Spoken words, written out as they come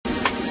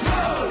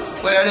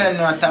Well, you don't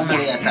know what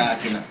Tamale are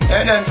talking about.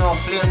 You don't know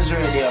Flames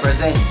Radio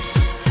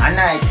presents a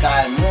night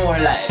called More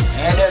Life.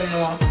 You don't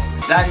know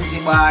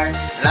Zanzibar,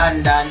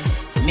 London,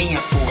 May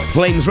 4th.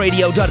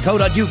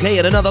 Flamesradio.co.uk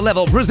at another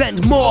level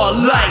present More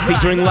Life,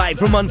 featuring live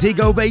from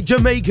Montego Bay,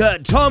 Jamaica,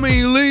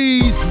 Tommy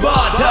Lee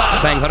Sparta.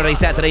 Bank holiday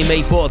Saturday,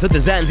 May 4th at the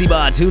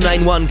Zanzibar,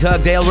 291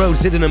 Kirkdale Road,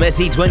 Sydenham,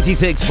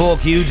 SE26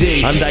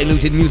 4QD.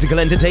 Undiluted musical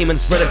entertainment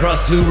spread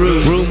across 2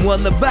 rooms. Room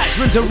 1, the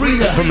Bashment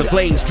Arena. From the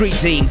Flame Street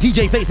team,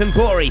 DJ Face and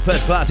Corey,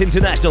 First Class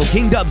International,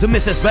 King Dubs and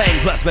Mr. Spang,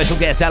 plus special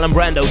guest Alan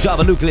Brando,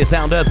 Java Nuclear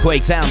Sound,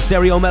 Earthquake Sound,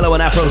 Stereo Mellow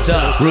and Afro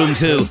Star. Room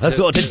 2,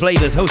 assorted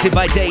flavors hosted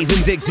by Days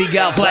and Dixie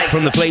Galflex.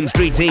 From the Flame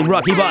Street team,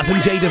 Rocky Boss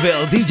and Jay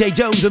DeVille, DJ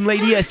Jones and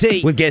Lady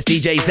ST, with guest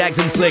DJs Dags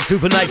and Slick,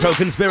 Super Nitro,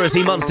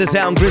 Conspiracy, Monster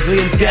Sound, Grizzly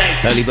and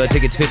Skank. Early bird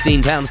tickets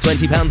 £15,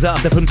 £20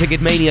 after from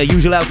Ticketmania,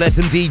 usual outlets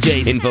and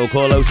DJs. Info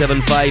call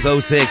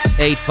 07506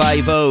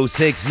 850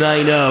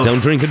 690. Don't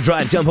drink and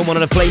drive, jump on one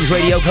of the Flames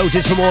Radio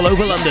coaches from all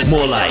over London.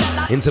 More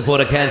Life, in support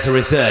of cancer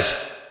research.